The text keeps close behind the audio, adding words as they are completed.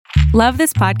Love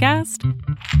this podcast?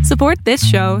 Support this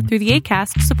show through the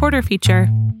Acast supporter feature.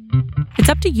 It's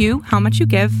up to you how much you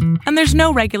give, and there's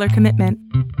no regular commitment.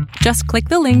 Just click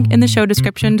the link in the show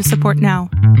description to support now.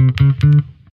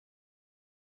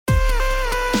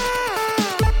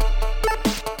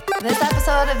 This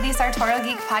episode of the Sartorial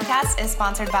Geek podcast is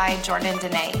sponsored by Jordan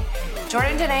Dene.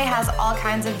 Jordan Dene has all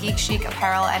kinds of geek chic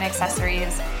apparel and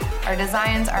accessories. Our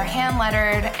designs are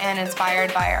hand-lettered and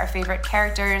inspired by our favorite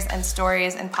characters and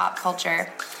stories in pop culture.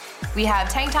 We have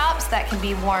tank tops that can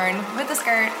be worn with a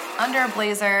skirt, under a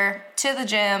blazer, to the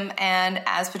gym, and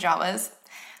as pajamas.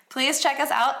 Please check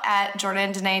us out at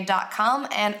jordandene.com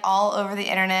and all over the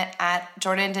internet at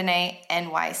Jordan Dene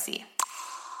NYC.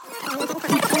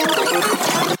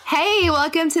 Hey,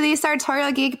 welcome to the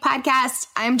Sartorial Geek podcast.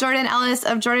 I'm Jordan Ellis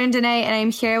of Jordan Dene, and I'm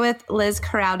here with Liz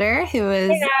Crowder, who is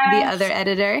the other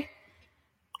editor.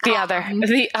 The other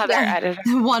editor.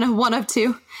 One of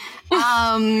two.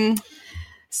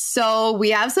 So we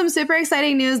have some super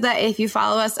exciting news that if you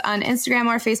follow us on Instagram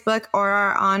or Facebook or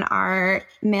are on our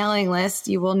mailing list,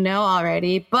 you will know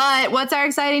already. But what's our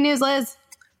exciting news, Liz?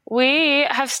 We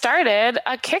have started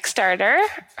a Kickstarter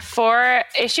for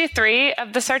issue 3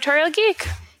 of the Sartorial Geek.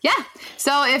 Yeah.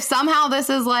 So if somehow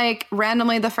this is like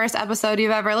randomly the first episode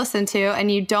you've ever listened to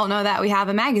and you don't know that we have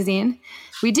a magazine,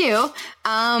 we do.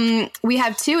 We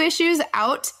have 2 issues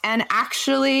out, and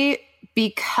actually,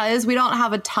 because we don't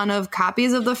have a ton of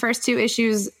copies of the first 2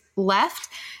 issues left,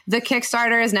 the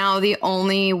Kickstarter is now the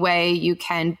only way you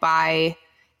can buy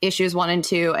issues 1 and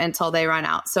 2 until they run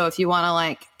out. So if you want to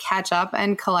like catch up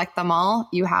and collect them all,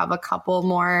 you have a couple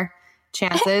more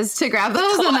chances to grab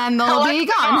those, and then they'll be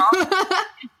gone.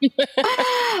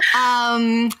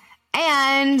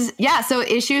 And yeah, so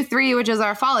issue 3, which is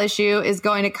our fall issue, is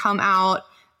going to come out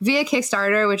via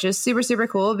Kickstarter, which is super, super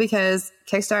cool because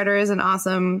Kickstarter is an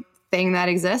awesome thing that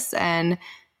exists. And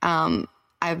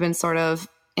I've been sort of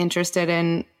interested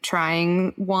in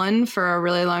trying one for a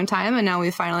really long time. And now we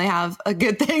finally have a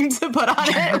good thing to put on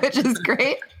it, which is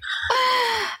great.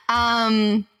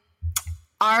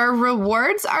 Our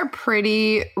rewards are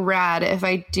pretty rad, if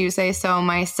I do say so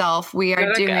myself. We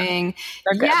are doing,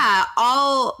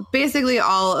 basically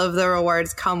all of the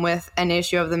rewards come with an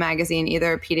issue of the magazine,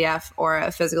 either a PDF or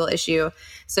a physical issue.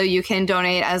 So you can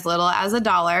donate as little as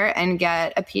 $1 and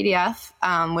get a PDF,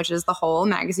 which is the whole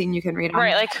magazine you can read on.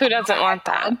 Right, like who doesn't want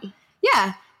that?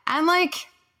 Yeah, and like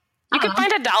you could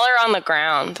find $1 on the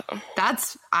ground.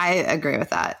 I agree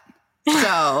with that.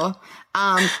 So,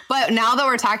 but now that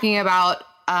we're talking about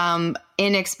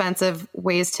inexpensive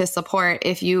ways to support,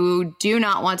 if you do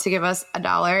not want to give us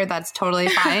 $1, that's totally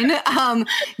fine.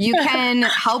 You can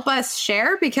help us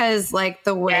share, because like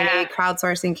the way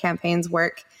crowdsourcing campaigns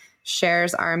work,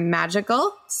 shares are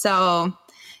magical. So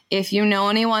if you know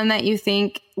anyone that you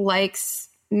think likes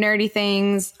nerdy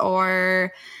things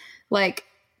or like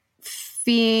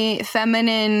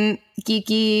feminine,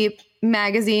 geeky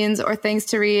magazines or things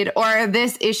to read, or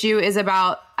this issue is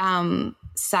about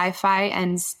sci-fi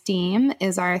and STEAM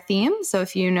is our theme. So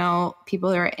if you know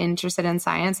people who are interested in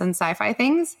science and sci-fi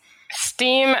things.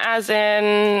 STEAM as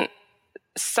in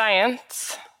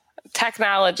science,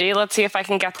 technology. Let's see if I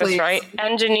can get this right.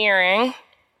 Engineering,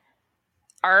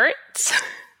 arts,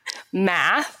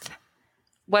 math.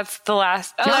 What's the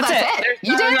last? Oh, no, that's it.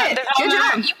 You did it. Good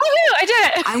job. Woo-hoo, I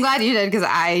did it. I'm glad you did, because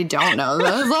I don't know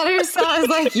those letters. So I was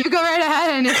like, you go right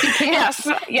ahead, and if you can't.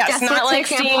 Yes, not like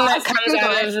steam that comes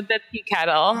out of the tea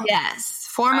kettle. Yes,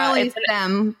 formerly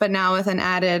STEM, but now with an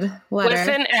added letter. With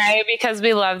an A, because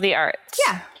we love the arts.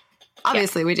 Yeah.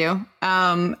 Obviously we do.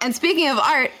 And speaking of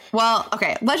art, well,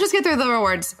 okay, let's just get through the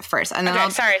rewards first. And then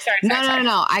sorry.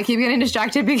 No. I keep getting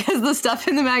distracted because the stuff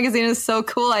in the magazine is so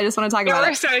cool. I just want to talk about it.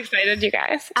 We're so excited, you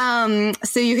guys.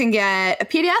 So you can get a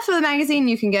PDF of the magazine.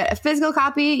 You can get a physical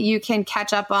copy. You can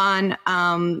catch up on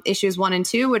issues 1 and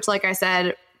 2, which, like I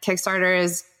said, Kickstarter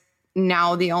is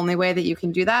now the only way that you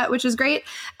can do that, which is great.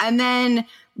 And then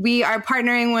we are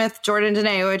partnering with Jordan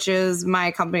Dene, which is my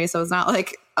company. So it's not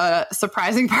like a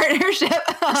surprising partnership.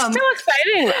 Still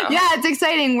exciting though. Yeah, it's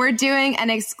exciting. We're doing an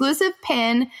exclusive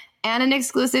pin and an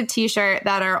exclusive t-shirt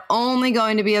that are only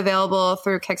going to be available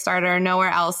through Kickstarter,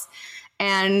 nowhere else.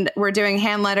 And we're doing a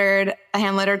hand-lettered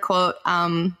quote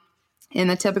in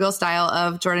the typical style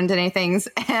of Jordan Dene things.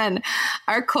 And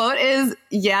our quote is,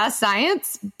 yeah,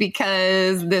 science,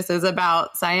 because this is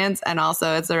about science. And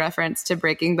also it's a reference to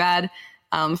Breaking Bad.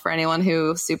 For anyone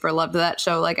who super loved that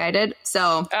show like I did.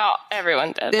 So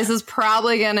everyone did. This is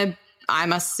probably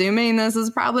I'm assuming this is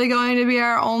probably going to be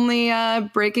our only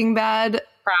Breaking Bad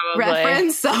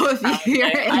reference. So if you're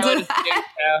into that,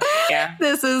 yeah.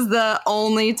 This is the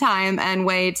only time and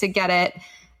way to get it.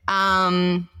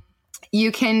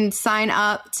 You can sign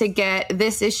up to get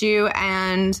this issue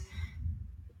and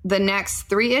the next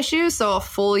 3 issues, so a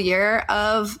full year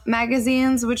of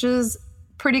magazines, which is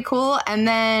pretty cool. And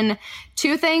then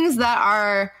 2 things that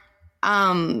are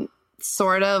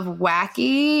sort of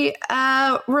wacky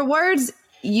rewards.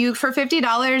 For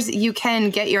 $50, you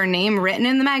can get your name written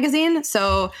in the magazine.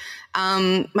 So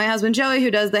my husband Joey,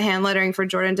 who does the hand lettering for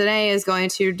Jordan Dene, is going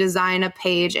to design a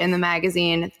page in the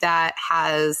magazine that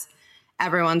has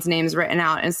everyone's names written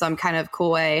out in some kind of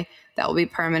cool way that will be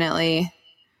permanently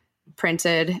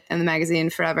printed in the magazine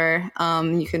forever.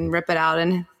 You can rip it out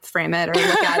and frame it or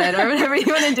look at it or whatever you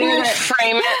want to do with it.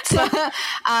 Frame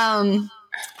it.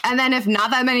 And then if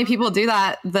not that many people do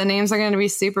that, the names are going to be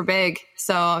super big.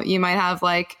 So you might have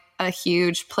like a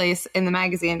huge place in the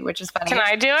magazine, which is funny. Can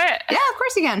I do it? Yeah, of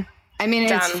course you can. I mean,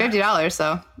 it's $50,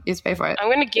 so you just pay for it. I'm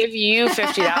going to give you $50.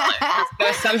 It's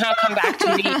going to somehow come back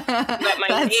to me. But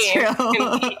my name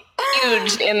can be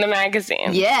huge in the magazine.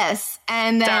 Yes.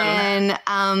 And then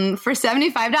for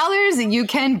 $75, you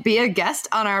can be a guest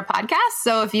on our podcast.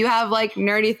 So if you have like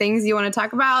nerdy things you want to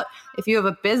talk about, if you have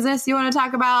a business you want to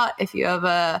talk about, if you have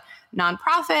a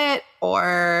nonprofit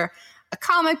or a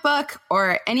comic book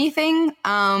or anything,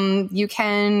 you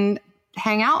can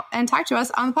hang out and talk to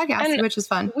us on the podcast, which is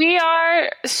fun. We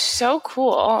are so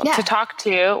cool to talk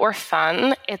to. We're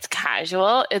fun. It's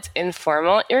casual. It's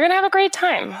informal. You're going to have a great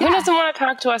time. Who doesn't want to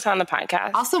talk to us on the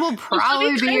podcast? Also, we'll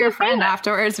probably be your friend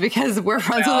afterwards because we're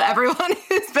friends with everyone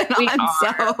who's been on.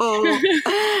 So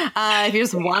if you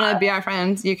just want to be our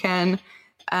friends, you can do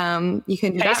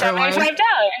that. $75.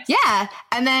 Yeah.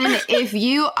 And then if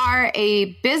you are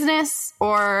a business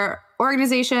or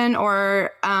organization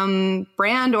or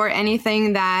brand or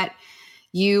anything that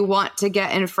you want to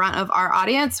get in front of our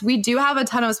audience, we do have a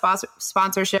ton of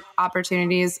sponsorship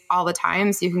opportunities all the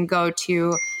time. So you can go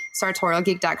to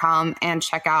sartorialgeek.com and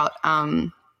check out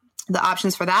the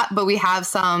options for that. But we have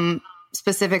some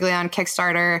specifically on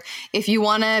Kickstarter. If you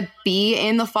want to be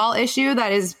in the fall issue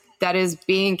that is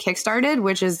being kickstarted,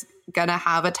 which is going to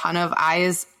have a ton of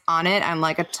eyes on it, and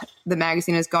like the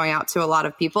magazine is going out to a lot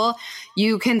of people,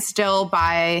 you can still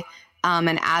buy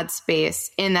an ad space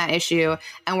in that issue.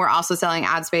 And we're also selling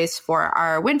ad space for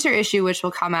our winter issue, which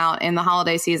will come out in the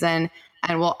holiday season,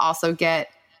 and we'll also get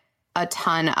a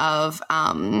ton of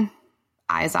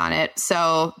eyes on it.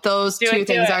 So those two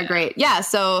things are great. Yeah.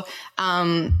 So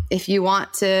if you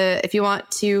want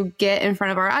to get in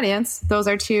front of our audience, those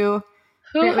are 2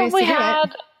 great ways to do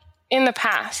it. In the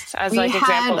past, as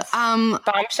examples,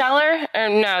 Bombsheller, or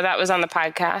no, that was on the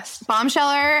podcast.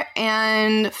 Bombsheller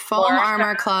and Foam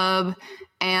Armor Club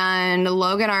and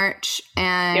Logan Arch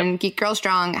and Geek Girl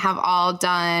Strong have all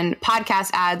done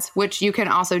podcast ads, which you can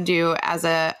also do as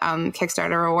a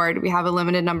Kickstarter reward. We have a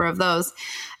limited number of those.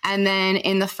 And then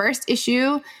in the first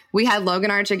issue, we had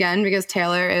Logan Arch again because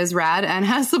Taylor is rad and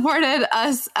has supported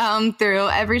us through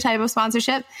every type of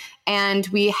sponsorship. And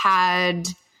we had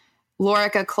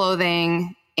Lorica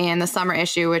clothing in the summer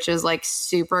issue, which is like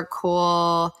super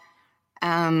cool.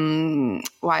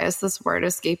 Why is this word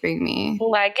escaping me?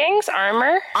 Leggings,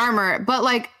 armor, but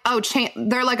like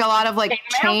they're like a lot of like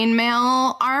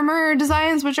chainmail armor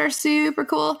designs, which are super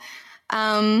cool.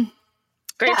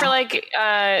 Great for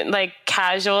like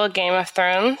casual Game of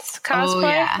Thrones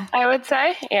cosplay. I would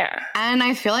say, And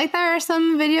I feel like there are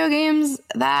some video games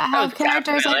that have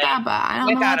characters like that, but I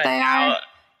don't know what they are.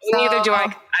 So, neither do I.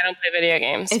 I don't play video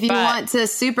games. If you want to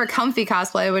super comfy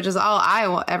cosplay, which is all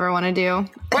I ever want to do.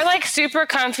 Or like super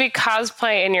comfy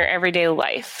cosplay in your everyday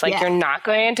life. Like you're not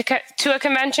going to a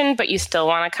convention, but you still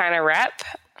want to kind of rep.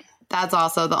 That's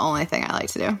also the only thing I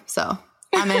like to do. So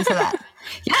I'm into that.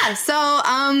 Yeah.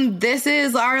 So this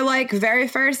is our like very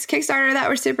first Kickstarter that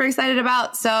we're super excited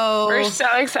about. So we're so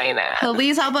excited.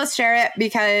 Please help us share it,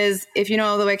 because if you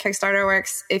know the way Kickstarter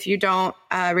works, if you don't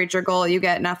reach your goal, you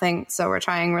get nothing. So we're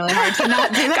trying really hard to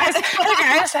not do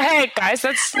that. Hey guys,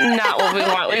 that's not what we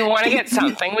want. We want to get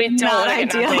something. We don't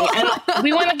want to get nothing. And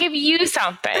we want to give you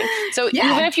something. So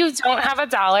even if you don't have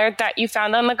 $1 that you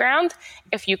found on the ground,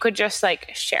 if you could just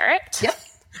like share it. Yep.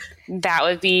 That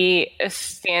would be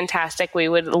fantastic. We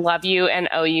would love you and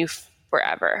owe you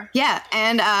forever. Yeah.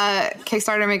 And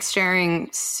Kickstarter makes sharing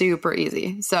super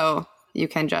easy. So you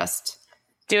can just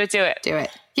do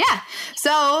it. Yeah.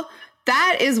 So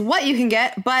that is what you can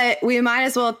get. But we might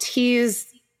as well tease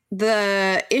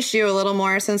the issue a little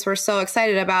more since we're so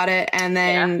excited about it. And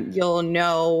then you'll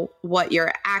know what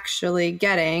you're actually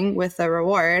getting with the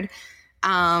reward.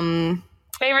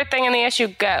 Favorite thing in the issue,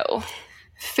 go.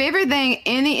 Favorite thing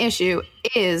in the issue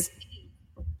is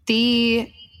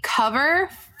the cover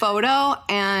photo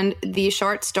and the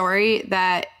short story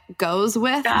that goes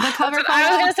with the cover photo. I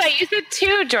was going to say, you said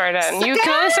two, Jordan. You can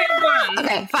only say one.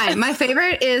 Okay, fine. My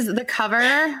favorite is the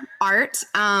cover art.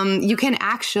 You can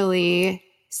actually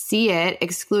see it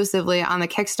exclusively on the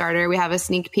Kickstarter. We have a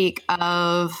sneak peek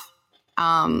of,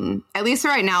 at least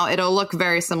right now, it'll look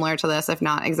very similar to this, if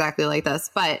not exactly like this.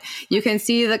 But you can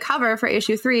see the cover for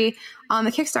issue 3 on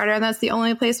the Kickstarter, and that's the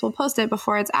only place we'll post it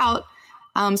before it's out.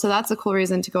 So that's a cool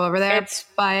reason to go over there. It's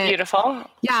beautiful.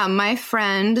 Yeah, my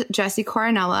friend Jessie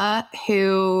Coronella,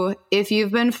 who, if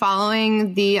you've been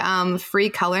following the free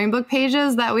coloring book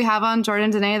pages that we have on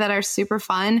Jordan Dene that are super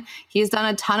fun, he's done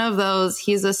a ton of those.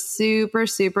 He's a super,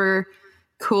 super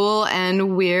cool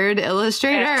and weird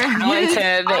illustrator.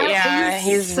 Talented. Yeah,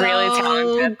 he's so really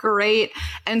talented. Great.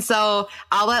 And so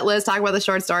I'll let Liz talk about the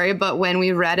short story, but when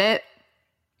we read it,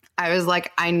 I was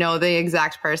like, I know the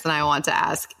exact person I want to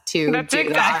ask to That's do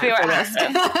exactly the art what for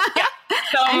this. Yeah.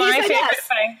 So my favorite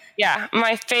thing. Yeah,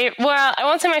 well, I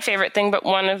won't say my favorite thing, but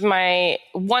one of my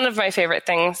favorite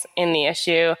things in the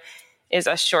issue is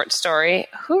a short story.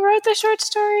 Who wrote the short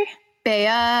story?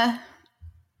 Bea.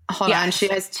 Hold on, she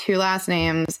has 2 last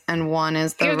names, and one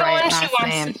is the right last name. She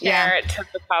wants to share it to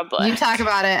the public. You talk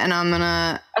about it, and I'm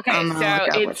gonna look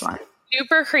up which one.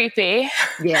 Super creepy.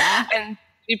 Yeah. And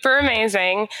super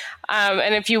amazing.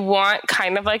 And if you want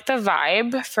kind of like the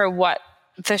vibe for what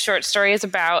the short story is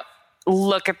about,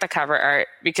 look at the cover art,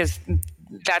 because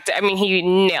he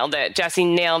nailed it. Jesse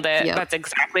nailed it. Yep. That's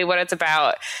exactly what it's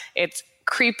about. It's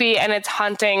creepy and it's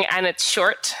haunting and it's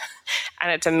short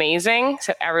and it's amazing.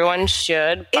 So everyone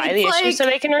should buy the issue so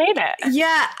they can read it.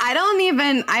 Yeah.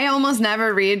 I almost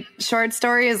never read short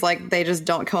stories. Like, they just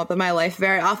don't come up in my life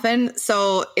very often.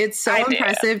 So it's so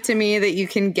impressive to me that you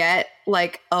can get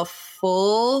like a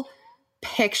full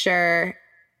picture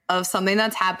of something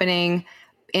that's happening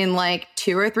in like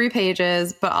 2 or 3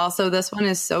 pages. But also this one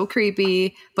is so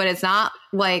creepy, but it's not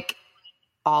like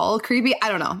all creepy. I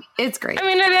don't know. It's great. I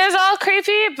mean, it is all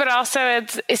creepy, but also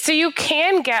so you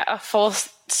can get a full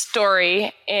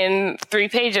story in 3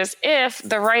 pages if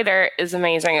the writer is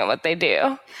amazing at what they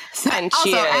do. And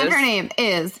her name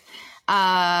is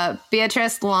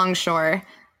Beatrice Longshore.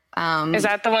 Is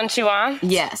that the one she wants?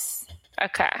 Yes.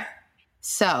 Okay.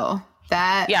 So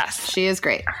she is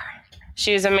great.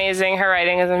 She's amazing. Her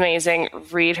writing is amazing.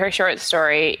 Read her short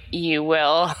story. You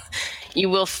will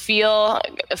feel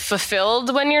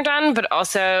fulfilled when you're done, but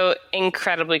also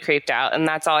incredibly creeped out. And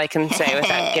that's all I can say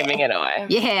without giving it away.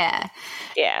 Yeah.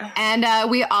 Yeah. And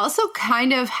we also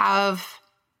kind of have,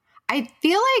 I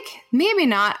feel like maybe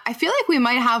not. I feel like we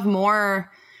might have more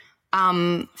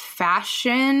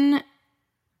fashion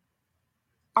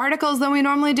articles than we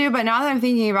normally do. But now that I'm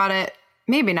thinking about it,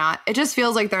 maybe not. It just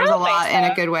feels like there's a lot in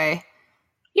a good way.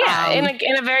 Yeah, in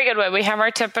a very good way. We have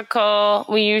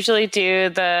we usually do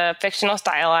the fictional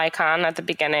style icon at the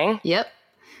beginning. Yep.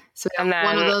 So we have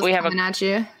one of those coming at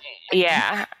you.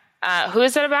 Yeah. Who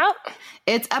is it about?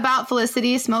 It's about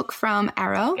Felicity Smoke from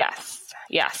Arrow.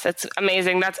 Yes, it's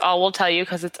amazing. That's all we'll tell you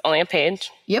because it's only a page.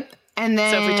 Yep. And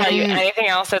then, so if we tell you anything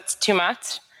else, it's too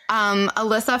much.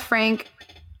 Alyssa Frank.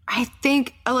 I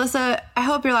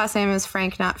hope your last name is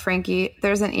Frank, not Frankie.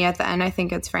 There's an E at the end. I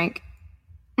think it's Frank.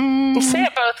 Say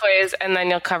it both ways, and then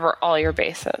you'll cover all your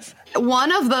bases.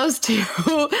 One of those two,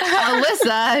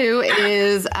 Alyssa, who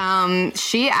is,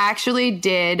 she actually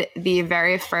did the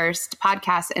very first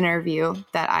podcast interview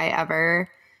that I ever,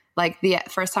 like the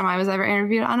first time I was ever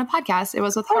interviewed on a podcast. It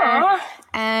was with her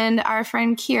and our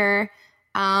friend Kier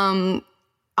on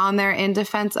their In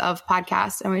Defense Of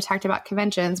podcast, and we talked about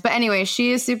conventions. But anyway,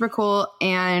 she is super cool,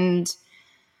 and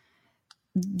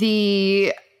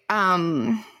the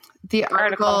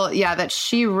article, that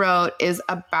she wrote is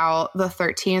about the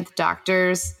 13th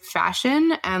Doctor's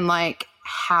fashion and like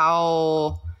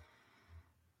how,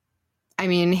 I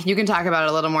mean, you can talk about it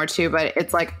a little more too, but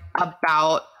it's like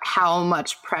about how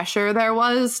much pressure there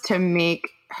was to make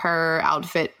her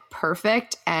outfit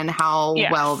perfect and how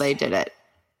well they did it.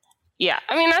 Yeah,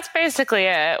 I mean, that's basically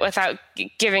it without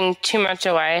giving too much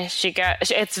away.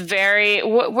 It's very,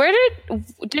 where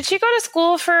did she go to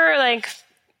school for like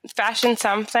fashion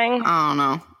something? I don't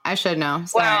know. I should know.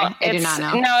 Sorry, I do not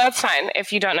know. No, that's fine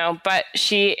if you don't know. But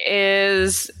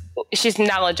she's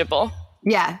knowledgeable.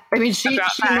 Yeah, I mean, she knows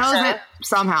it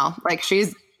somehow. Like she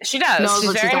does. She's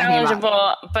very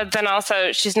knowledgeable, but then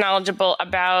also she's knowledgeable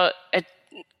about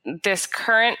this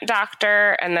current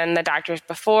doctor and then the doctors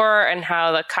before, and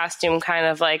how the costume kind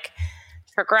of like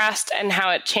progressed and how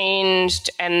it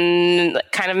changed and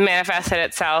kind of manifested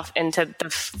itself into the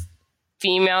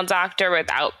female doctor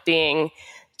without being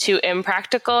too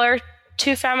impractical or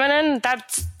too feminine.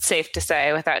 That's safe to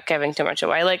say without giving too much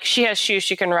away. Like, she has shoes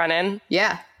she can run in.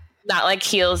 Yeah. Not like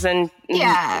heels in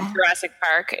Jurassic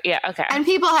Park. Yeah, okay. And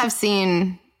people have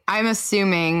seen, I'm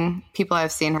assuming people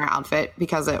have seen her outfit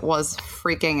because it was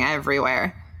freaking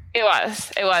everywhere. It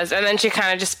was. And then she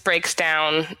kind of just breaks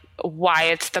down why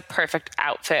it's the perfect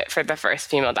outfit for the first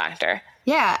female doctor.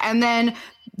 Yeah, and then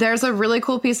there's a really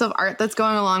cool piece of art that's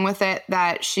going along with it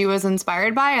that she was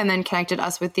inspired by and then connected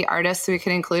us with the artist so we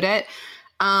could include it.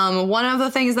 One of the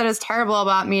things that is terrible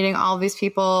about meeting all of these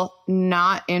people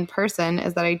not in person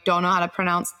is that I don't know how to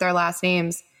pronounce their last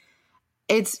names.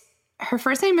 Her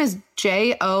first name is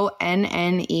Jonne.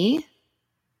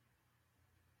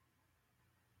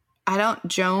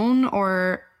 Joan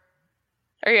or...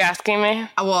 Are you asking me?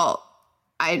 Well,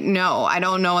 I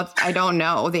don't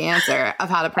know the answer of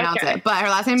how to pronounce it, but her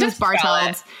last name is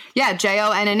Bartels. Yeah,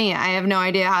 Jonne. I have no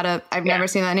idea I've never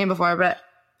seen that name before, but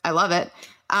I love it.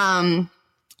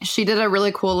 She did a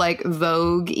really cool, like,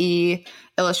 Vogue-y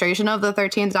illustration of the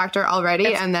 13th Doctor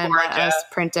already, and then let us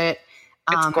print it.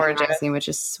 It's gorgeous. Magazine, which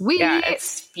is sweet. Yeah,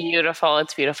 it's beautiful.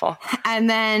 It's beautiful. And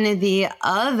then the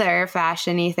other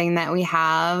fashion-y thing that we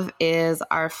have is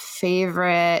our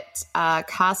favorite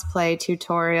cosplay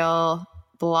tutorial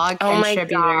blog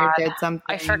contributor did something.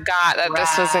 I forgot that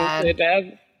this was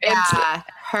included. Yeah,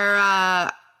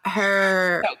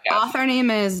 her author name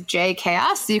is J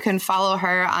Chaos. You can follow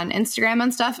her on Instagram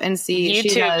and stuff and see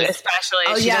YouTube, especially.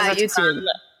 Oh, she yeah, does YouTube.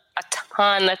 A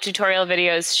ton of tutorial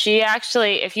videos. She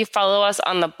actually, if you follow us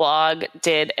on the blog,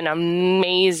 did an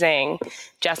amazing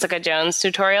Jessica Jones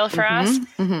tutorial for us,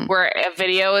 where a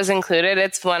video is included.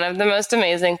 It's one of the most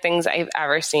amazing things I've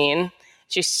ever seen.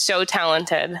 She's so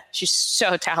talented. And she's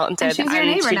your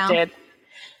neighbor now.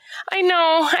 I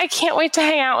know. I can't wait to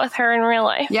hang out with her in real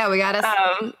life. Yeah, we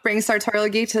gotta bring Sartorial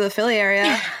Geek to the Philly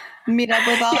area. Meet up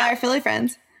with all our Philly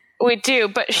friends. We do,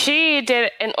 but she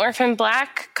did an Orphan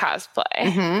Black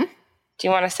cosplay. Do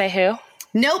you want to say who?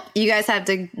 Nope. You guys have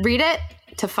to read it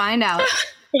to find out.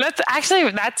 That's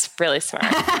really smart.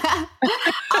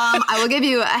 I will give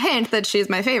you a hint that she's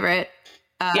my favorite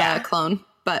clone,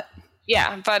 but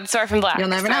it's Orphan Black. You'll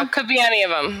never know. It could be any of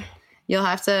them. You'll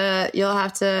have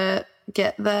to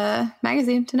get the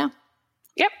magazine to know.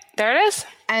 Yep, there it is.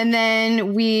 And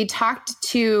then we talked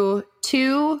to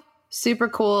two super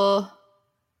cool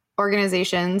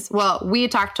organizations. Well, we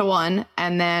talked to one,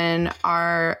 and then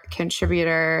our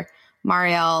contributor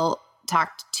Marielle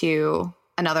talked to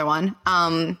another one.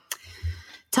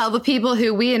 Tell the people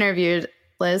who we interviewed,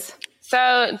 Liz.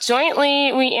 So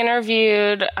jointly, we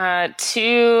interviewed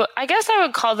two, I guess I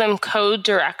would call them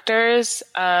co-directors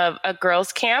of a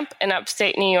girls' camp in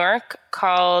upstate New York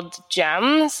called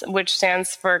GEMS, which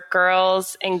stands for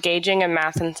Girls Engaging in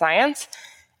Math and Science.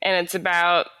 And it's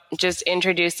about just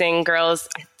introducing girls,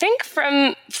 I think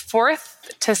from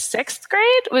 4th to 6th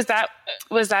grade. Was that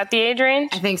the age range?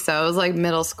 I think so. It was like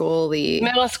middle school,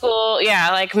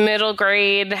 like middle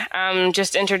grade.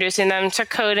 Just introducing them to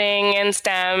coding and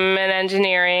STEM and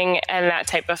engineering and that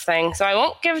type of thing. So I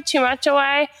won't give too much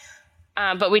away,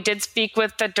 but we did speak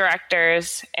with the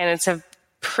directors, and it's a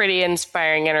pretty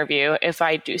inspiring interview, if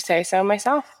I do say so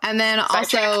myself. And then also, I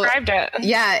transcribed it.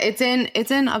 Yeah, it's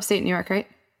in upstate New York, right?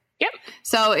 Yep.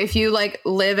 So if you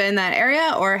live in that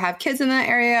area or have kids in that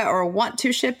area or want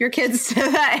to ship your kids to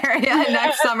that area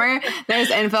next summer,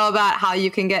 there's info about how you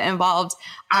can get involved.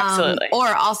 Absolutely.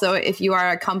 Or also, if you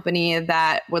are a company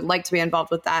that would like to be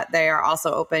involved with that, they are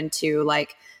also open to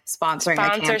sponsoring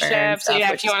a camper and stuff,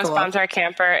 if you want to sponsor a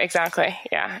camper, exactly.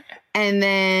 Yeah. And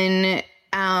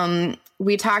then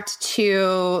we talked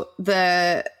to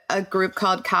a group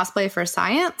called Cosplay for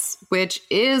Science, which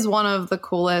is one of the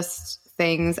coolest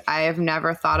things I have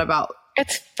never thought about.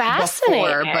 It's fascinating,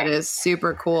 before, but is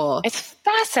super cool. It's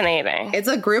fascinating. It's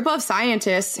a group of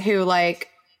scientists who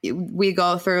we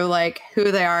go through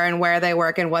who they are and where they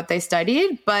work and what they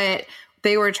studied, but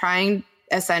they were trying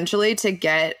essentially to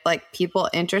get people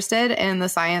interested in the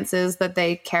sciences that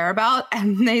they care about,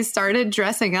 and they started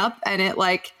dressing up, and it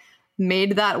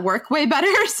made that work way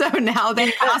better. So now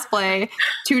they cosplay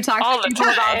to talk to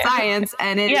people about science,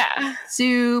 and it's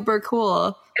super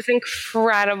cool. It's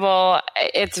incredible.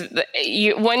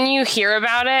 When you hear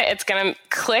about it, it's going to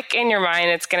click in your mind.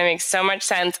 It's going to make so much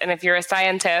sense. And if you're a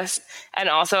scientist and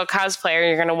also a cosplayer,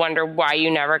 you're going to wonder why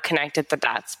you never connected the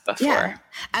dots before. Yeah.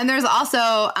 And there's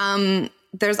also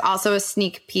a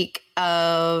sneak peek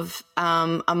of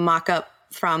a mock-up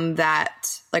from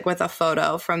that, like with a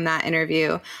photo from that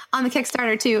interview on the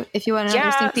Kickstarter too, if you want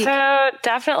another sneak peek. So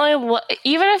definitely,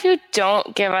 even if you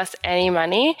don't give us any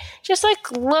money, just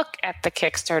like look at the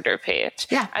Kickstarter page.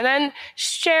 Yeah. And then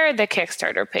share the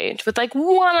Kickstarter page with like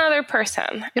one other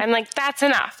person. Yep. And like, that's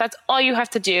enough. That's all you have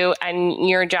to do. And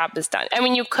your job is done. I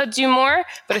mean, you could do more,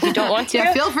 but if you don't want to,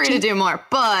 yeah, feel free to do more.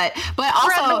 But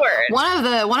also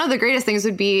one of the greatest things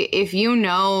would be if you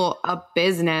know a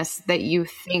business that you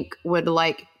think would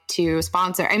like to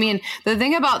sponsor. I mean, the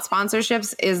thing about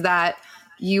sponsorships is that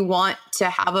you want to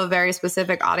have a very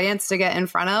specific audience to get in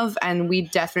front of, and we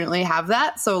definitely have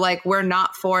that. So like, we're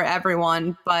not for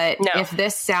everyone, but if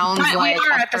this sounds like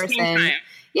a person,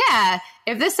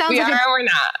 if this sounds like we're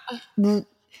not.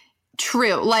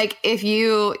 True. Like if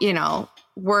you know,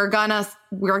 we're gonna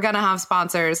have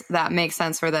sponsors that make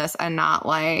sense for this and not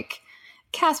like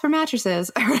Casper mattresses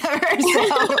or whatever.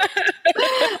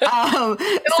 So, I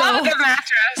love a good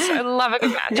mattress. I love a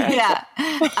good mattress. Yeah.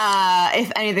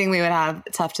 If anything, we would have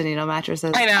Tuft & Needle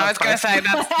mattresses. I know. I was going to say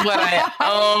that's what I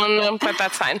own, but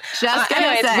that's fine.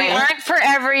 Anyways, we aren't for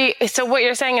every. So what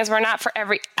you're saying is we're not for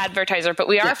every advertiser, but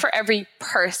we are for every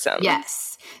person.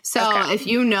 Yes. So if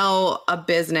you know a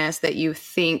business that you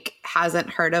think hasn't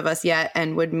heard of us yet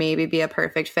and would maybe be a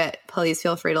perfect fit, please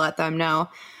feel free to let them know.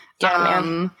 Yeah,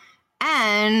 man.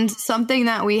 And something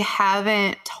that we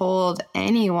haven't told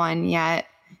anyone yet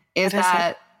is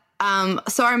that,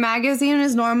 so our magazine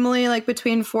is normally like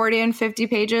between 40 and 50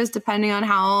 pages, depending on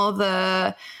how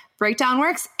the breakdown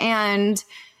works. And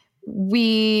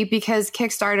because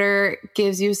Kickstarter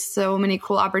gives you so many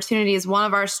cool opportunities, one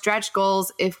of our stretch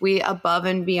goals, if we above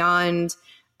and beyond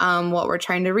what we're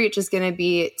trying to reach, is going to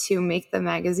be to make the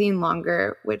magazine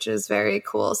longer, which is very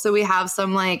cool. So we have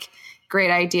some like great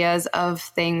ideas of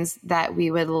things that we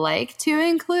would like to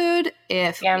include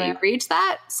if we reach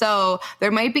that. So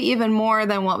there might be even more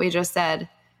than what we just said.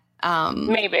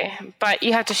 Maybe, but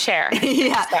you have to share. We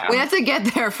have to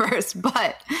get there first,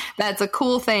 but that's a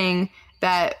cool thing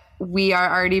that we are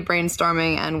already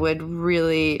brainstorming and would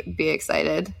really be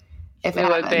excited if it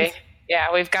happens. Would be.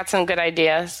 Yeah, we've got some good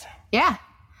ideas. Yeah.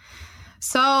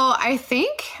 So I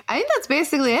think that's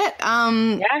basically it.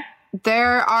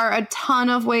 There are a ton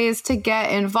of ways to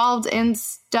get involved in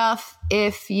stuff.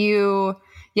 If you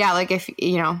want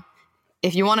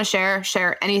to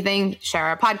share anything, share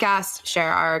our podcast,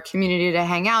 share our community to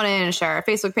hang out in, share our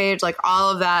Facebook page, like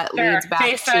all of that leads back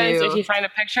faces, to. If you find a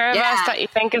picture of us that you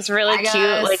think is really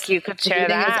cute, like you could share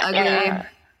that. Ugly,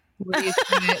 what do you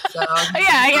think? So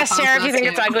I guess share if you think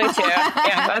it's ugly too.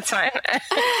 Yeah, that's fine.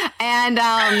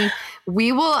 And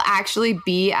we will actually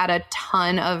be at a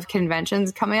ton of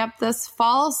conventions coming up this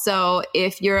fall. So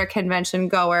if you're a convention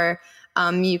goer,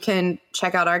 you can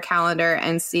check out our calendar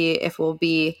and see if we'll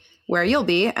be where you'll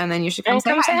be. And then you should come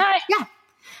say hi. Yeah.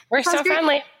 We're so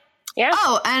friendly. Yeah.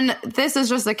 Oh, and this is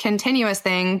just a continuous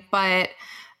thing, but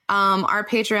our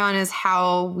Patreon is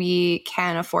how we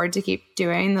can afford to keep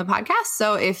doing the podcast.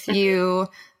 So if you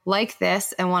like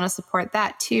this and want to support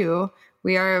that too,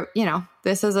 we are,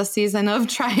 this is a season of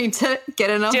trying to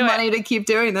get enough money to keep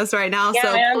doing this right now. Yeah,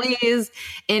 so please,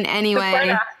 in any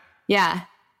way,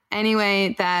 any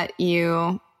way that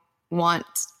you want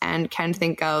and can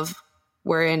think of,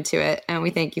 we're into it and we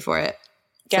thank you for it.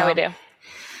 Yeah, we do.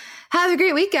 Have a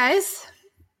great week, guys.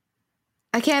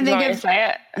 I can't think of. Say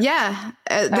it? Yeah.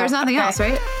 There's nothing else,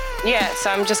 right? Yeah,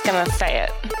 so I'm just going to say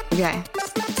it. Okay.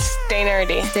 Stay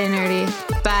nerdy. Stay nerdy.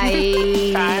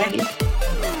 Bye. Bye.